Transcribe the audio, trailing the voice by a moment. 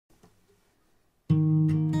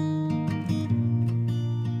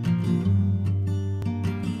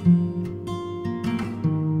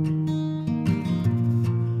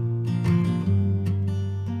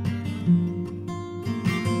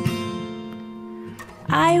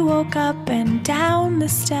I woke up and down the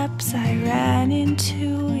steps I ran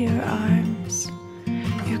into your arms.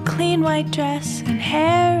 Your clean white dress and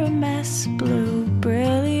hair a mess blew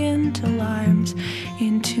brilliant alarms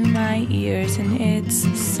into my ears, and it's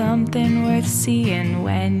something worth seeing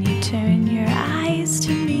when you turn your eyes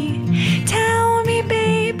to me. Tell me,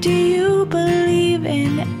 babe, do you believe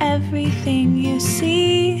in everything you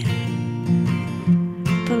see?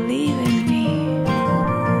 Believe in me.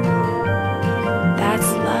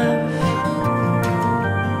 That's love.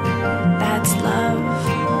 That's love.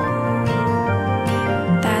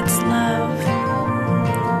 That's love.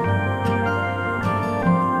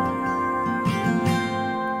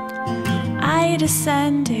 I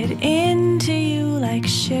descended into you like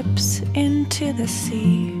ships into the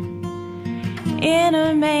sea. In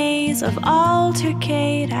a maze of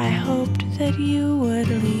altercate, I hoped that you would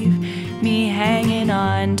leave me hanging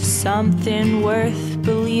on to something worth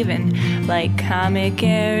believing, like comic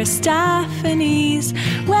Aristophanes.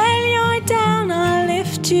 When you're down, I'll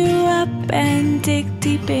lift you up and dig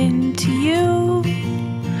deep into you,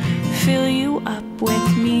 fill you up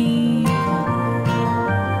with me.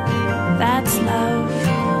 That's love.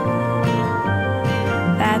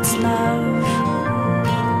 That's love.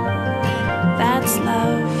 That's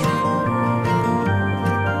love.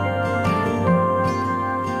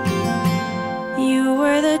 You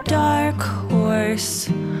were the dark horse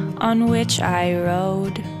on which I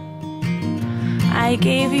rode. I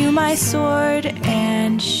gave you my sword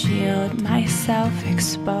and shield, myself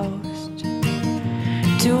exposed,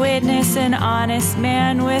 to witness an honest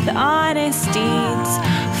man with honest deeds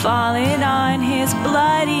falling on his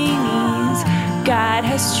bloody knees. God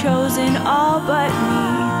has chosen all but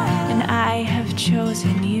me, and I have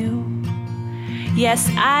chosen you. Yes,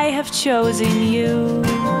 I have chosen you.